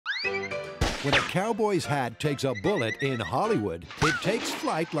When a cowboy's hat takes a bullet in Hollywood, it takes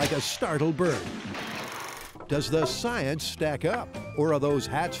flight like a startled bird. Does the science stack up, or are those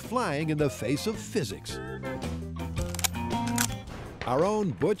hats flying in the face of physics? Our own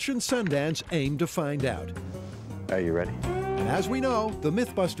Butch and Sundance aim to find out. Are you ready? And as we know, the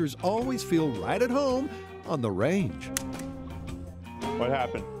MythBusters always feel right at home on the range. What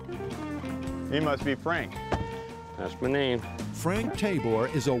happened? He must be Frank. That's my name. Frank Tabor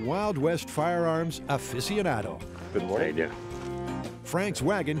is a Wild West firearms aficionado. Good morning. How you doing? Frank's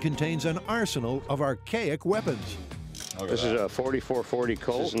wagon contains an arsenal of archaic weapons. This is a 4440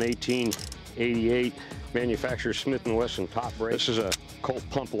 Colt. This is an 1888 manufacturer Smith & Wesson top rate. This is a Colt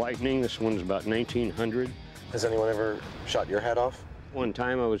Pump Lightning. This one's about 1900. Has anyone ever shot your hat off? One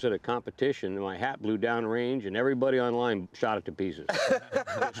time I was at a competition and my hat blew down range and everybody online shot it to pieces.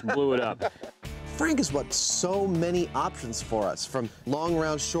 Just blew it up. Frank has what so many options for us, from long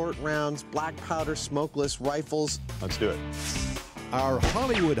rounds, short rounds, black powder, smokeless, rifles. Let's do it. Our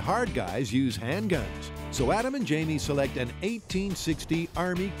Hollywood hard guys use handguns, so Adam and Jamie select an 1860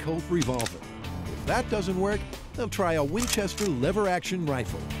 Army Colt revolver. If that doesn't work, they'll try a Winchester lever-action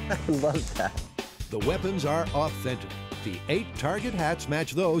rifle. I love that. The weapons are authentic. The 8 target hats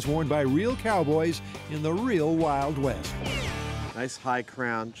match those worn by real cowboys in the real Wild West. Nice high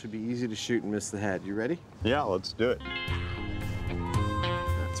crown, should be easy to shoot and miss the head. You ready? Yeah, let's do it.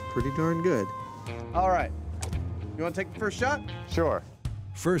 That's pretty darn good. All right, you want to take the first shot? Sure.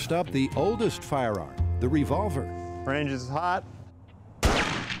 First up, the oldest firearm, the revolver. Range is hot.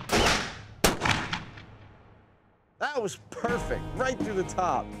 That was perfect, right through the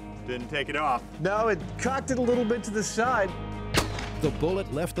top. Didn't take it off. No, it cocked it a little bit to the side. The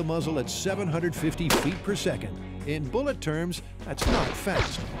bullet left the muzzle at 750 feet per second. In bullet terms, that's not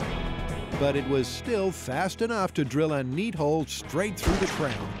fast. But it was still fast enough to drill a neat hole straight through the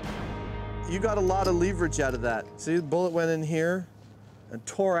crown. You got a lot of leverage out of that. See, the bullet went in here and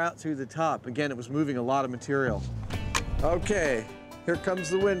tore out through the top. Again, it was moving a lot of material. Okay, here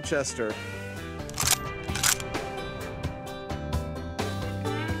comes the Winchester.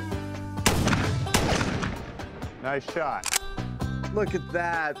 Nice shot. Look at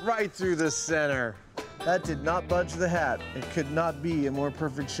that, right through the center. That did not budge the hat. It could not be a more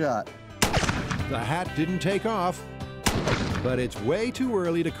perfect shot. The hat didn't take off, but it's way too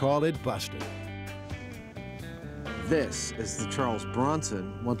early to call it busted. This is the Charles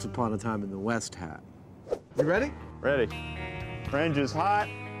Bronson Once Upon a Time in the West hat. You ready? Ready. Range is hot.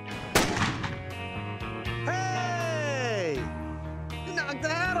 Hey! You knocked the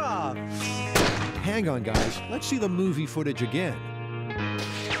hat off! Hang on, guys. Let's see the movie footage again.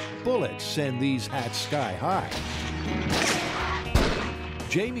 Bullets send these hats sky high.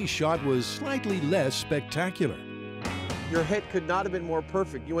 Jamie's shot was slightly less spectacular. Your hit could not have been more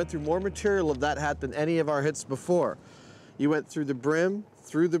perfect. You went through more material of that hat than any of our hits before. You went through the brim,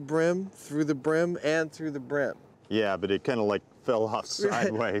 through the brim, through the brim, and through the brim. Yeah, but it kind of like fell off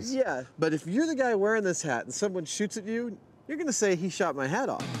sideways. Yeah, but if you're the guy wearing this hat and someone shoots at you, you're gonna say he shot my hat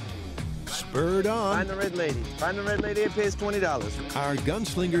off. Spurred on, Find the red lady. Find the red lady, it pays $20. our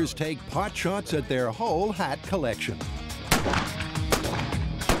gunslingers take pot shots at their whole hat collection.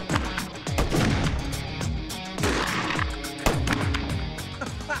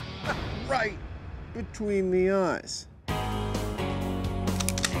 Right between the eyes.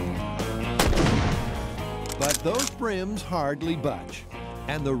 But those brims hardly budge.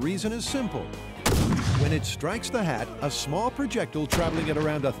 And the reason is simple. When it strikes the hat, a small projectile traveling at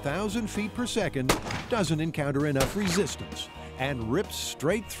around 1,000 feet per second doesn't encounter enough resistance and rips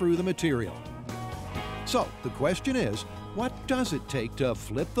straight through the material. So the question is, what does it take to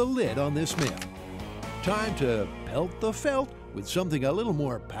flip the lid on this myth? Time to pelt the felt with something a little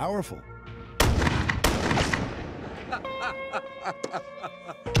more powerful.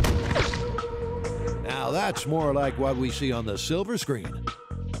 Now that's more like what we see on the silver screen.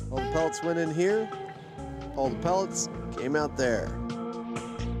 All the pellets went in here. All the pellets came out there.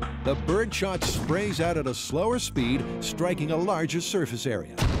 The birdshot sprays out at a slower speed, striking a larger surface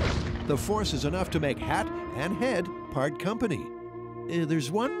area. The force is enough to make hat and head part company. There's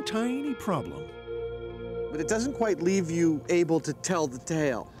one tiny problem. But it doesn't quite leave you able to tell the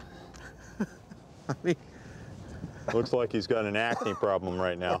tale. I mean... Looks like he's got an acne problem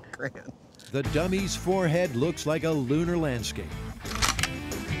right now. Grand. The dummy's forehead looks like a lunar landscape.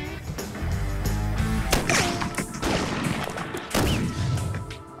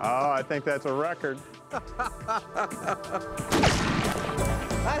 Oh, I think that's a record. That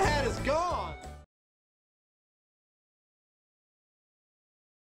hat is gone!